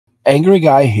Angry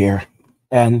guy here,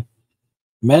 and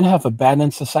men have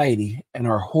abandoned society and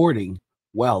are hoarding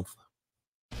wealth.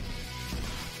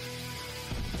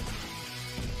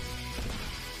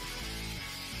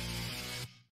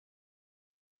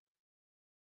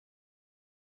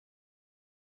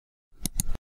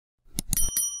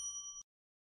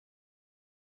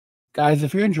 Guys,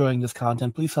 if you're enjoying this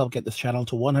content, please help get this channel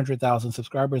to 100,000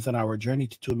 subscribers on our journey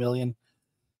to 2 million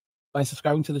by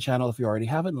subscribing to the channel if you already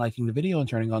haven't, liking the video, and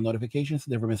turning on notifications to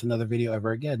never miss another video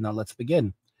ever again. Now let's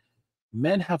begin.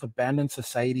 Men have abandoned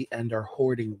society and are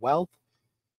hoarding wealth.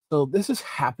 So this is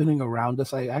happening around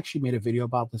us. I actually made a video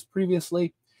about this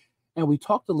previously, and we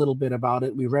talked a little bit about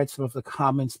it. We read some of the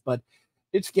comments, but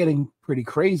it's getting pretty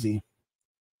crazy.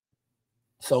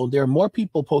 So there are more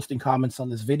people posting comments on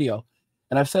this video.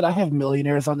 And I've said I have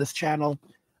millionaires on this channel.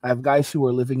 I have guys who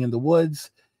are living in the woods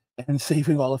and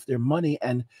saving all of their money.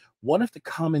 And one of the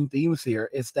common themes here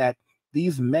is that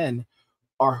these men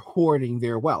are hoarding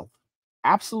their wealth,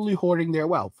 absolutely hoarding their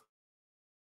wealth.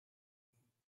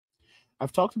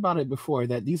 I've talked about it before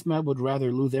that these men would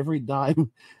rather lose every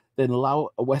dime than allow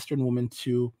a Western woman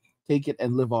to take it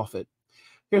and live off it.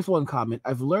 Here's one comment.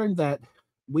 I've learned that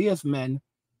we as men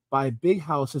buy big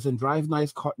houses and drive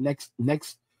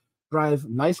drive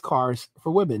nice cars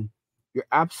for women. You're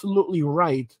absolutely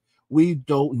right. We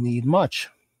don't need much.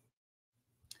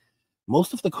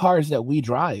 Most of the cars that we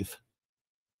drive,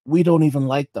 we don't even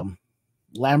like them.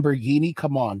 Lamborghini,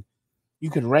 come on. You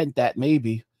could rent that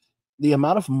maybe. The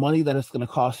amount of money that it's going to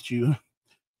cost you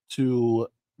to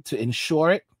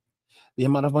insure it, the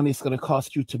amount of money it's going to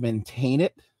cost you to maintain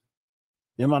it,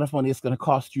 the amount of money it's going to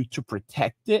cost you to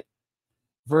protect it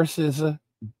versus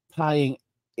buying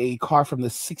a car from the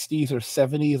 60s or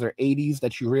 70s or 80s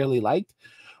that you really liked.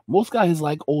 Most guys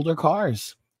like older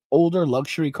cars, older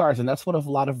luxury cars, and that's what a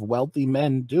lot of wealthy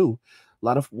men do. A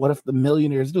lot of what if the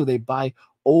millionaires do. They buy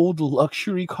old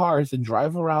luxury cars and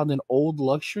drive around in old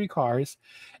luxury cars,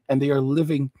 and they are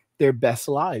living their best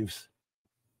lives.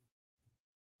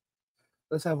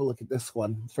 Let's have a look at this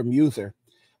one from user.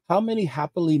 How many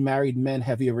happily married men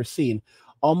have you ever seen?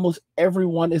 Almost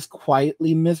everyone is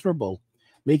quietly miserable,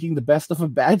 making the best of a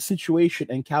bad situation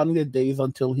and counting the days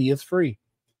until he is free.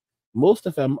 Most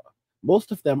of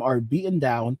them are beaten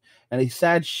down and a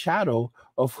sad shadow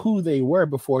of who they were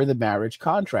before the marriage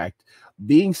contract.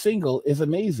 Being single is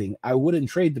amazing. I wouldn't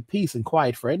trade the peace and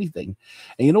quiet for anything.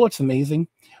 And you know what's amazing?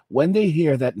 When they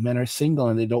hear that men are single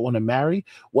and they don't want to marry,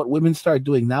 what women start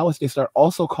doing now is they start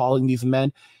also calling these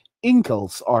men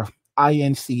incels or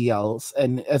INCLs.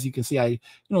 And as you can see, I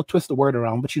twist the word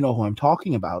around, but you know who I'm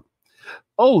talking about.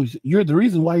 Oh, you're the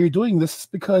reason why you're doing this is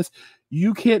because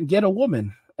you can't get a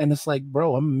woman. And it's like,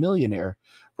 bro, I'm a millionaire.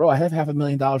 Bro, I have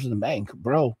 $500,000 in the bank.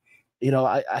 Bro,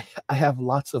 I have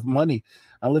lots of money.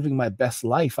 I'm living my best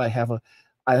life. I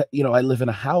live in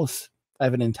a house.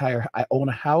 I own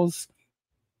a house.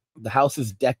 The house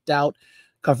is decked out,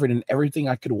 covered in everything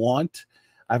I could want.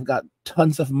 I've got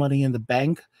tons of money in the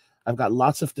bank. I've got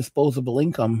lots of disposable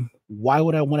income. Why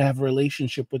would I want to have a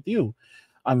relationship with you?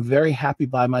 I'm very happy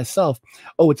by myself.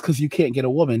 Oh, it's because you can't get a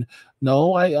woman.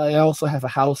 No, I also have a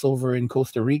house over in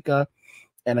Costa Rica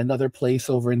and another place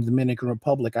over in the Dominican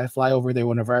Republic. I fly over there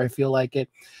whenever I feel like it,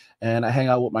 and I hang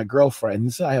out with my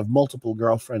girlfriends. I have multiple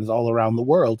girlfriends all around the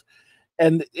world,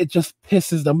 and it just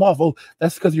pisses them off. Oh,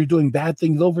 that's because you're doing bad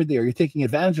things over there. You're taking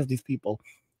advantage of these people.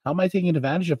 How am I taking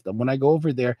advantage of them? When I go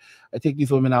over there, I take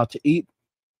these women out to eat,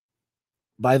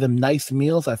 buy them nice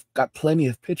meals. I've got plenty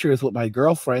of pictures with my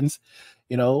girlfriends.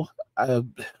 You know,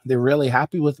 they're really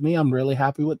happy with me. I'm really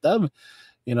happy with them.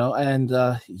 And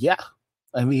yeah,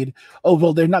 I mean, oh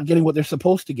well, they're not getting what they're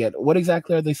supposed to get. What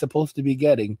exactly are they supposed to be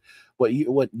getting? What you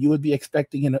would be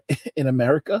expecting in in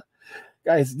America,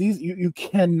 guys? You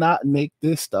cannot make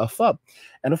this stuff up.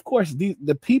 And of course,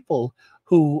 the people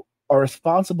who are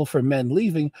responsible for men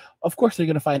leaving, of course, they're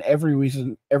going to find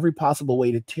every possible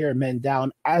way to tear men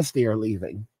down as they are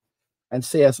leaving, and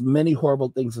say as many horrible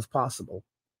things as possible.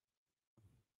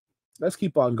 Let's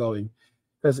keep on going,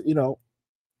 because it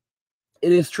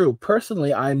is true.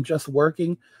 Personally, I'm just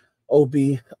working on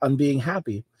being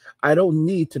happy. I don't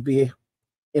need to be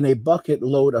in a bucket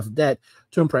load of debt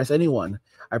to impress anyone.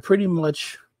 I pretty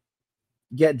much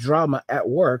get drama at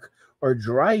work or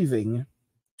driving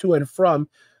to and from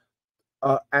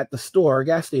at the store or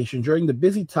gas station during the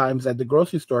busy times at the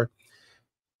grocery store.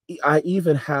 I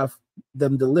even have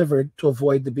them delivered to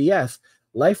avoid the BS.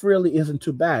 Life really isn't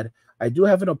too bad. I do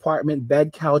have an apartment,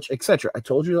 bed, couch, etc. I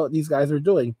told you what these guys are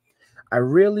doing. I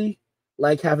really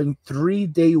like having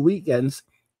 3-day weekends.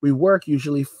 We work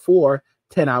usually 4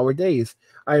 10-hour days.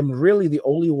 I'm really the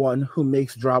only one who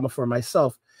makes drama for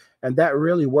myself. And that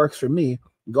really works for me.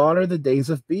 Gone are the days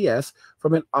of BS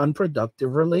from an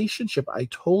unproductive relationship. I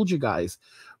told you guys,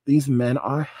 these men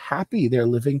are happy. They're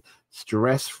living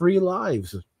stress-free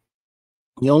lives.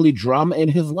 The only drama in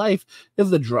his life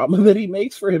is the drama that he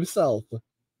makes for himself.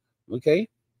 Okay?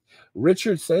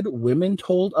 Richard said, women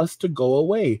told us to go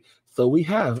away. So we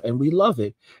have, and we love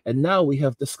it. And now we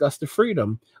have discussed the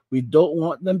freedom. We don't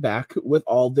want them back with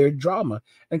all their drama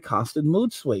and constant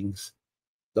mood swings.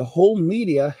 The whole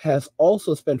media has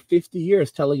also spent 50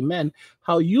 years telling men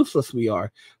how useless we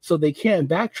are, so they can't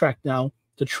backtrack now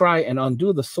to try and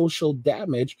undo the social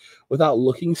damage without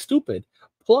looking stupid.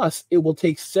 Plus, it will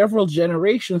take several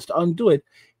generations to undo it,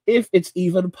 if it's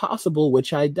even possible,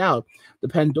 which I doubt. The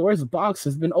Pandora's box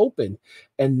has been opened,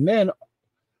 and men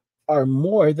are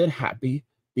more than happy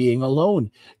being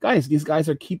alone. Guys, these guys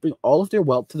are keeping all of their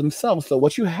wealth to themselves. So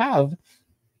what you're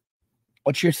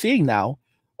seeing now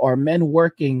are men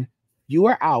working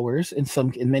fewer hours in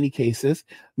many cases,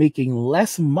 making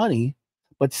less money,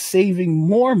 but saving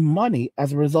more money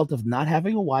as a result of not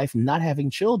having a wife, not having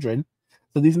children.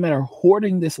 So these men are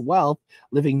hoarding this wealth,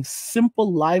 living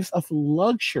simple lives of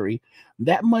luxury.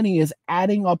 That money is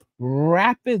adding up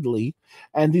rapidly,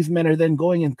 and these men are then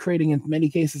going and creating, in many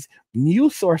cases, new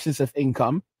sources of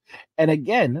income. And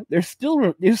again, they're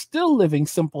still living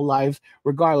simple lives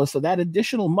regardless. So that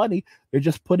additional money, they're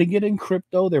just putting it in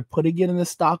crypto, they're putting it in the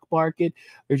stock market,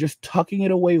 they're just tucking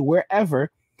it away wherever,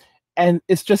 and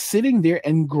it's just sitting there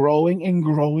and growing and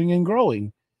growing and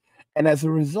growing. And as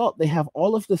a result, they have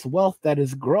all of this wealth that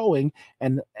is growing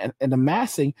and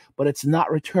amassing, but it's not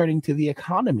returning to the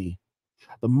economy.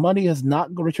 The money is not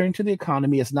returning to the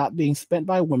economy. It's not being spent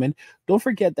by women. Don't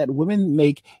forget that women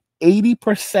make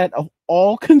 80% of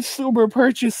all consumer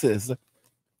purchases.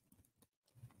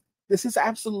 This is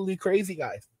absolutely crazy,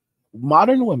 guys.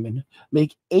 Modern women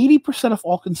make 80% of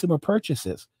all consumer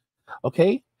purchases.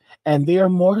 Okay? And they're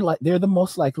the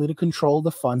most likely to control the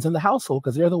funds in the household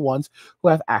because they're the ones who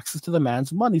have access to the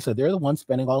man's money. So they're the ones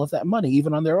spending all of that money.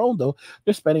 Even on their own, though,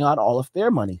 they're spending out all of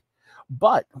their money.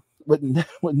 But with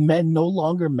men no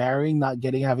longer marrying, not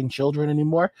having children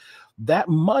anymore, that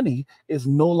money is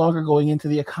no longer going into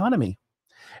the economy.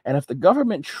 And if the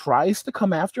government tries to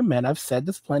come after men, I've said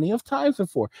this plenty of times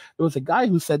before. There was a guy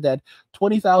who said that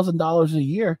 $20,000 a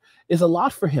year is a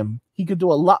lot for him. He could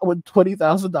do a lot with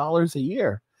 $20,000 a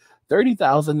year.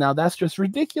 30,000 now, that's just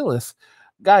ridiculous.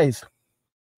 Guys,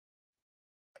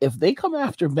 if they come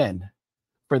after men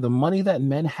for the money that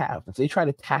men have, if they try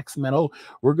to tax men, oh,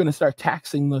 we're going to start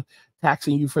taxing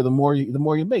you for the more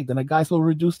you make, then the guys will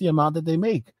reduce the amount that they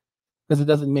make because it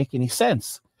doesn't make any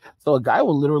sense. So a guy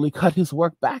will literally cut his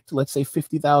work back to, let's say,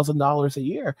 $50,000 a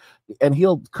year, and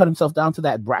he'll cut himself down to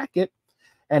that bracket,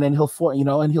 and then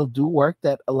he'll do work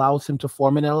that allows him to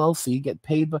form an LLC, get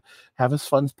paid, have his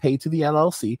funds paid to the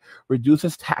LLC, reduce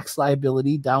his tax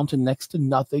liability down to next to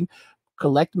nothing,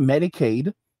 collect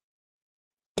Medicaid,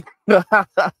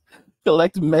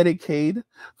 collect Medicaid,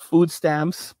 food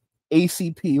stamps,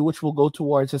 ACP, which will go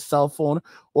towards his cell phone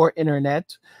or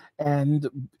internet, and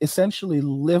essentially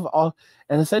live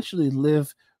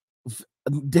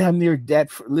damn near debt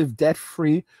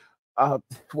free,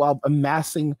 while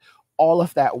amassing all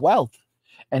of that wealth.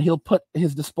 And he'll put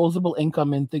his disposable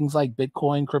income in things like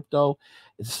Bitcoin, crypto,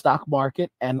 the stock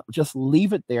market, and just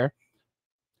leave it there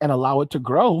and allow it to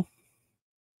grow.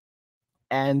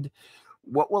 And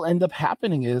what will end up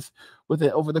happening is, with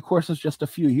it over the course of just a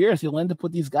few years, you'll end up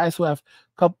with these guys who have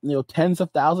tens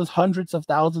of thousands, hundreds of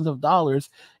thousands of dollars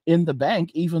in the bank,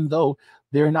 even though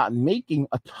they're not making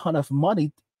a ton of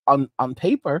money on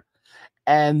paper,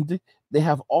 and they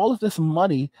have all of this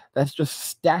money that's just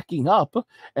stacking up,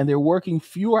 and they're working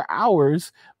fewer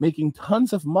hours, making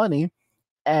tons of money,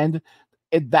 and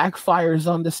it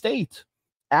backfires on the state.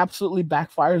 Absolutely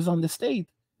backfires on the state.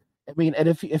 I mean, and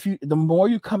if you the more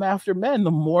you come after men,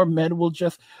 the more men will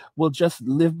just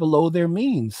live below their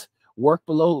means, work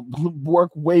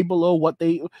way below what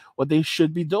they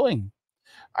should be doing.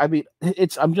 I mean,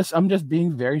 I'm just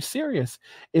being very serious.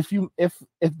 If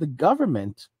the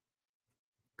government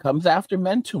comes after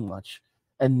men too much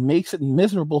and makes it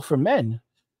miserable for men,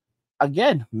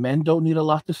 again, men don't need a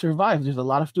lot to survive. There's a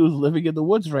lot of dudes living in the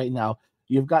woods right now.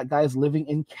 You've got guys living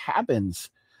in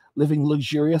cabins, living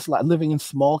luxurious, living in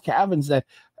small cabins. There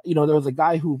was a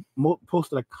guy who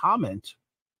posted a comment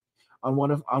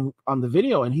on the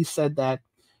video, and he said that,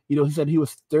 he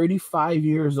was 35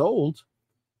 years old,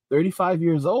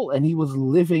 and he was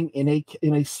living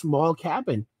in a small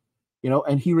cabin,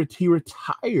 and he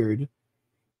retired.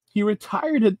 He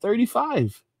retired at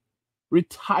 35.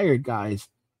 Retired, guys.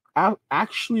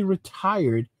 Actually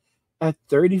retired at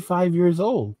 35 years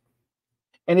old.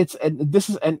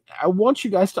 and I want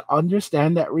you guys to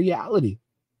understand that reality.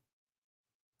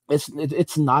 It's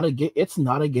not a it's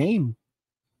not a game.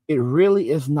 It really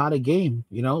is not a game.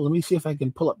 Let me see if I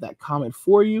can pull up that comment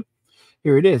for you.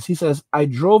 Here it is. He says, I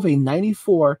drove a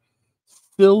 94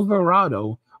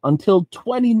 Silverado until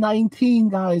 2019,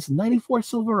 guys. 94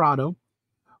 Silverado.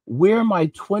 Wear my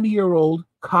 20-year-old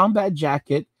combat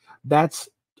jacket that's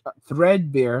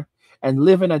threadbare and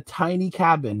live in a tiny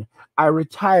cabin. I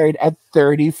retired at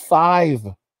 35.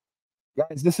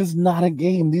 Guys, this is not a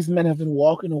game. These men have been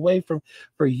walking away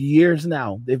for years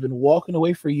now. They've been walking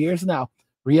away for years now,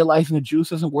 realizing the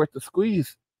juice isn't worth the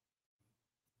squeeze.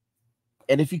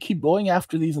 And if you keep going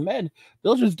after these men,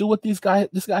 they'll just do what this guy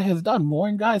has done.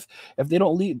 More guys, if they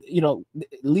don't leave,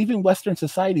 leaving Western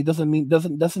society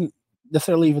doesn't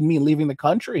necessarily even mean leaving the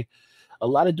country. A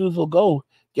lot of dudes will go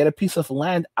get a piece of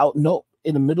land out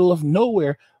in the middle of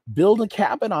nowhere, build a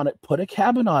cabin on it, put a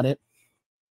cabin on it,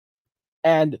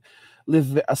 and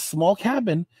live a small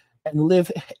cabin and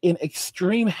live in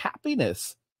extreme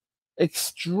happiness,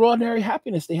 extraordinary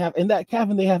happiness. They have in that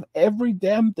cabin, they have every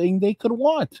damn thing they could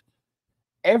want,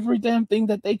 every damn thing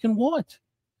that they can want,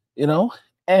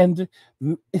 and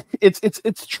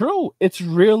it's true. It's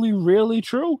really, really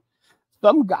true.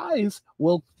 Some guys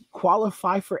will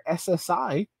qualify for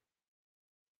SSI,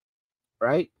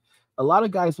 right? A lot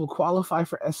of guys will qualify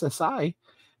for SSI,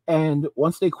 and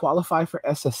once they qualify for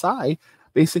SSI,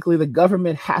 basically the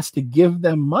government has to give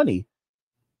them money,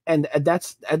 and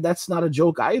that's not a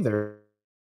joke either.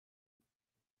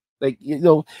 Like,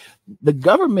 the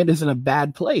government is in a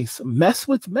bad place. Mess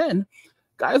with men,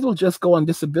 guys will just go on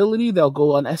disability. They'll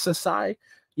go on SSI,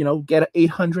 get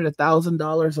 $800,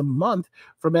 $1,000 a month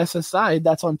from SSI.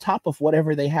 That's on top of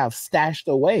whatever they have stashed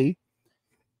away,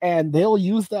 and they'll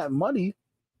use that money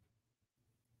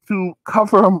to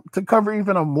cover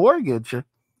even a mortgage,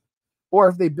 or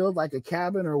if they build like a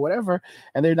cabin or whatever,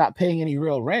 and they're not paying any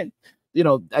real rent.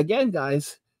 Again,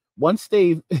 guys, once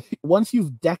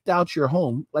you've decked out your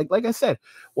home, like I said,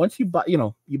 once you buy,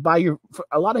 you buy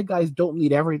a lot of guys don't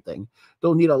need everything,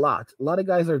 don't need a lot. A lot of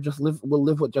guys will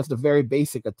live with just a very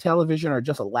basic, a television or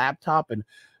just a laptop and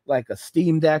like a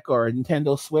Steam Deck or a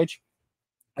Nintendo Switch.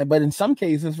 But in some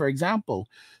cases, for example,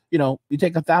 you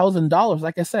take $1,000,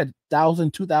 like I said,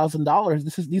 $1,000,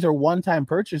 $2,000. These are one-time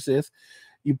purchases.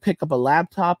 You pick up a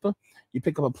laptop, you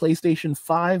pick up a PlayStation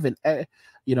 5 and a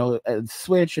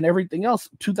Switch and everything else,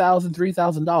 $2,000,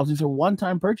 $3,000. These are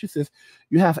one-time purchases.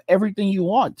 You have everything you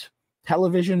want.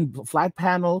 Television, flat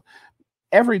panel,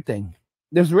 everything.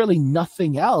 There's really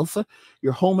nothing else.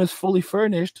 Your home is fully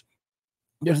furnished.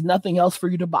 There's nothing else for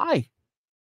you to buy.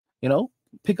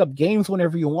 Pick up games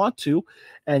whenever you want to,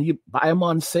 and you buy them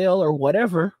on sale or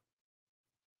whatever.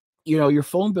 Your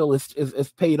phone bill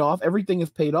is paid off. Everything is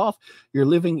paid off. You're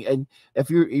living, and if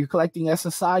you're collecting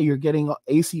SSI, you're getting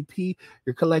ACP.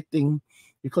 You're collecting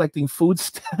food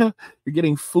stamp. You're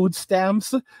getting food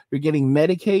stamps. You're getting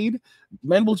Medicaid.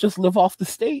 Men will just live off the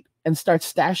state and start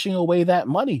stashing away that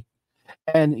money.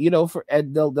 And they'll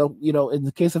in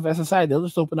the case of SSI, they'll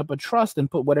just open up a trust and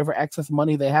put whatever excess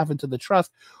money they have into the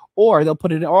trust, or they'll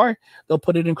put it in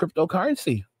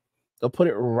cryptocurrency. They'll put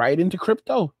it right into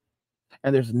crypto,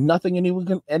 and there's nothing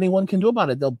anyone can do about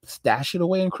it. They'll stash it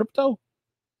away in crypto,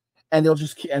 and they'll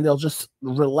just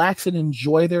relax and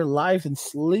enjoy their lives and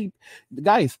sleep.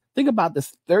 Guys, think about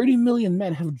this: 30 million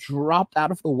men have dropped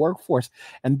out of the workforce,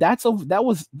 and those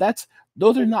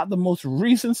are not the most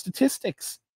recent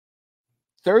statistics.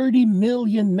 30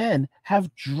 million men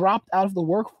have dropped out of the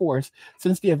workforce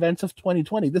since the events of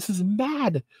 2020. This is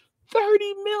mad.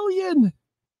 30 million.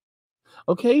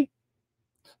 Okay?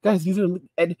 Guys,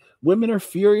 and women are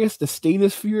furious. The state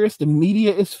is furious. The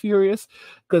media is furious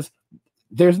because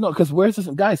where's this?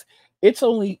 Guys, it's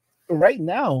only right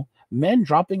now, men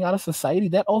dropping out of society,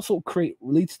 that also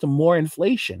leads to more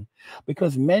inflation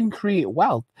because men create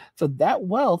wealth. So that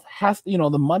wealth has, the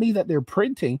money that they're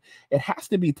printing, it has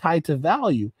to be tied to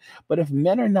value. But if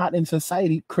men are not in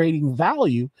society creating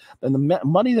value, then the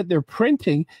money that they're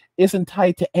printing isn't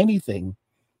tied to anything.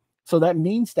 So that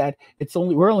means that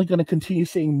we're only going to continue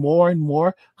seeing more and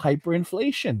more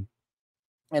hyperinflation.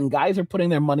 And guys are putting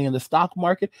their money in the stock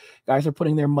market. Guys are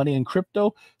putting their money in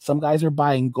crypto. Some guys are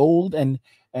buying gold and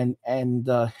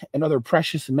other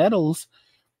precious metals.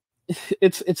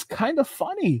 It's kind of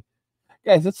funny,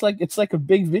 guys. It's like a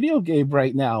big video game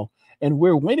right now, and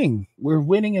we're winning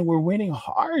and we're winning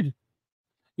hard,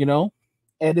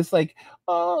 and it's like,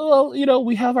 oh,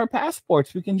 we have our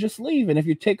passports, we can just leave, and if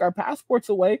you take our passports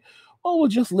away, we'll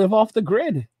just live off the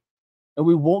grid and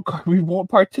we won't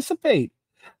participate.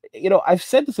 I've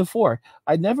said this before.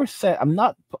 I never said I'm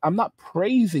not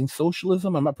praising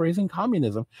socialism, I'm not praising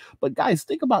communism. But guys,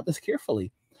 think about this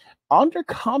carefully. Under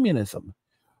communism,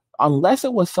 unless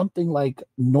it was something like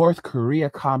North Korea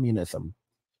communism,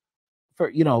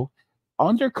 for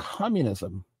under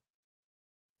communism,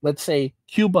 let's say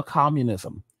Cuba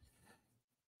communism,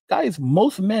 guys,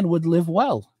 most men would live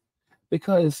well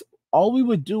because all we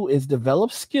would do is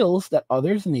develop skills that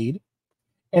others need,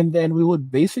 and then we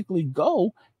would basically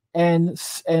go and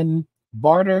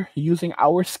barter using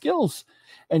our skills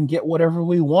and get whatever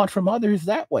we want from others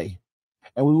that way.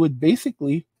 And we would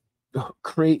basically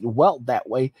create wealth that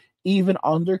way, even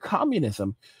under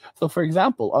communism. So, for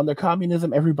example, under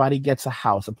communism, everybody gets a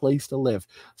house, a place to live.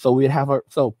 So we'd have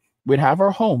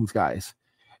our homes, guys,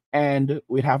 and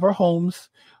we'd have our homes.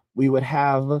 We would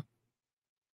have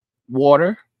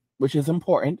water, which is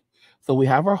important. So we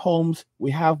have our homes,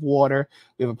 we have water,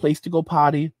 we have a place to go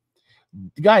potty.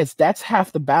 Guys, that's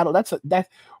half the battle. That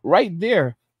right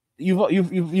there.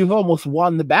 You've almost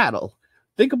won the battle.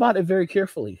 Think about it very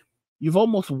carefully. You've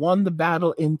almost won the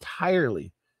battle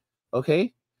entirely.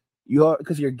 Okay,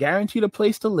 because you're guaranteed a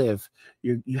place to live.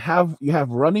 You have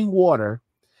running water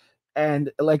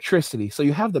and electricity, so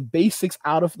you have the basics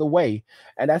out of the way,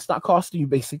 and that's not costing you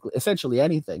basically essentially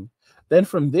anything. Then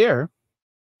from there,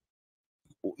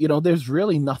 there's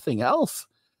really nothing else.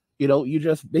 You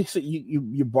just basically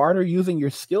you barter using your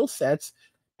skill sets,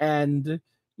 and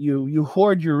you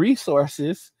hoard your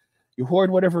resources, you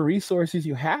hoard whatever resources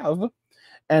you have.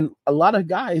 And a lot of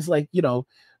guys, like,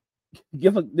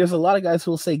 there's a lot of guys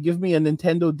who will say, give me a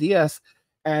Nintendo DS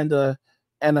and a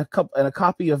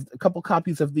couple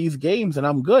copies of these games and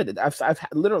I'm good. I've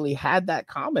literally had that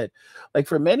comment. Like,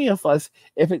 for many of us,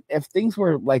 if things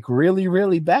were like really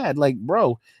really bad, like,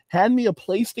 bro, hand me a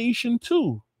PlayStation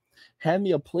 2. Hand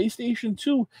me a PlayStation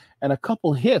 2 and a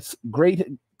couple hits,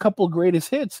 couple greatest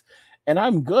hits, and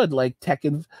I'm good. Like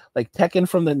Tekken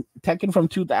from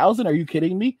 2000. Are you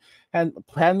kidding me? And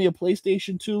hand me a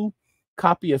PlayStation 2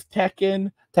 copy of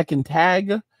Tekken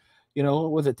Tag.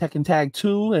 Was it Tekken Tag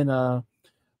 2 and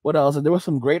what else? And there were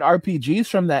some great RPGs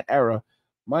from that era.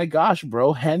 My gosh,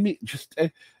 bro, hand me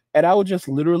and I would just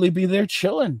literally be there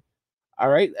chilling. All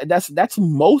right. And that's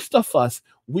most of us.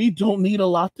 We don't need a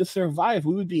lot to survive.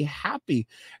 We would be happy.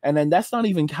 And then that's not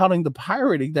even counting the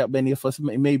pirating that many of us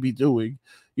may be doing.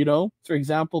 For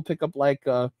example, pick up like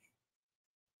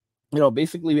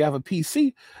basically we have a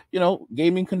PC,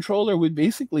 gaming controller. Would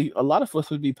basically, a lot of us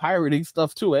would be pirating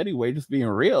stuff too anyway, just being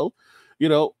real. You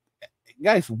know,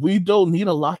 Guys, we don't need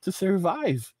a lot to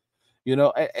survive. We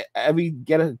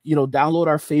download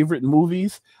our favorite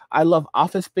movies. I love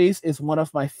Office Space. Is one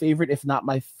of my favorite, if not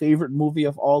my favorite movie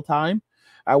of all time.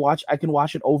 I can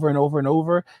watch it over and over and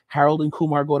over. Harold and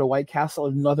Kumar Go to White Castle,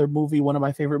 another movie, one of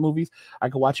my favorite movies. I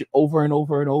can watch it over and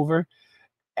over and over.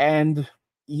 And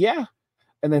yeah,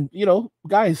 and then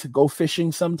guys, go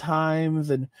fishing sometimes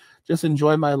and just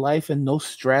enjoy my life and no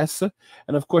stress.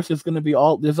 And of course,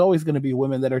 there's always going to be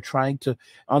women that are trying to,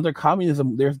 under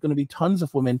communism, there's going to be tons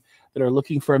of women that are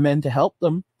looking for men to help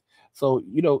them. So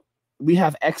we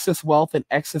have excess wealth and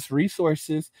excess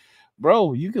resources,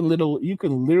 bro. You can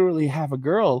literally have a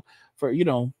girl for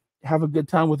have a good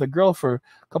time with a girl for a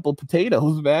couple of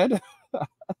potatoes, man.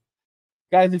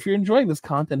 Guys, if you're enjoying this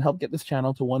content, help get this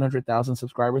channel to 100,000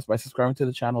 subscribers by subscribing to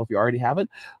the channel if you already haven't,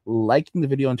 liking the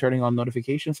video, and turning on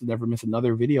notifications to never miss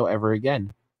another video ever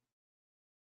again.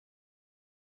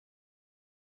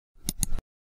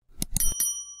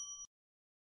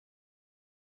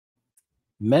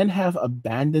 Men have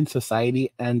abandoned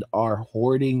society and are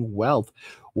hoarding wealth.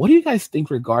 What do you guys think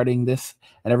regarding this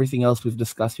and everything else we've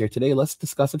discussed here today? Let's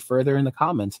discuss it further in the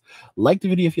comments. Like the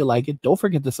video if you like it. Don't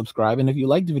forget to subscribe. And if you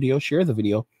like the video, share the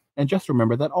video. And just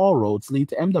remember that all roads lead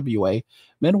to MWA,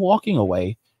 men walking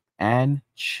away, and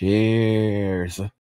cheers.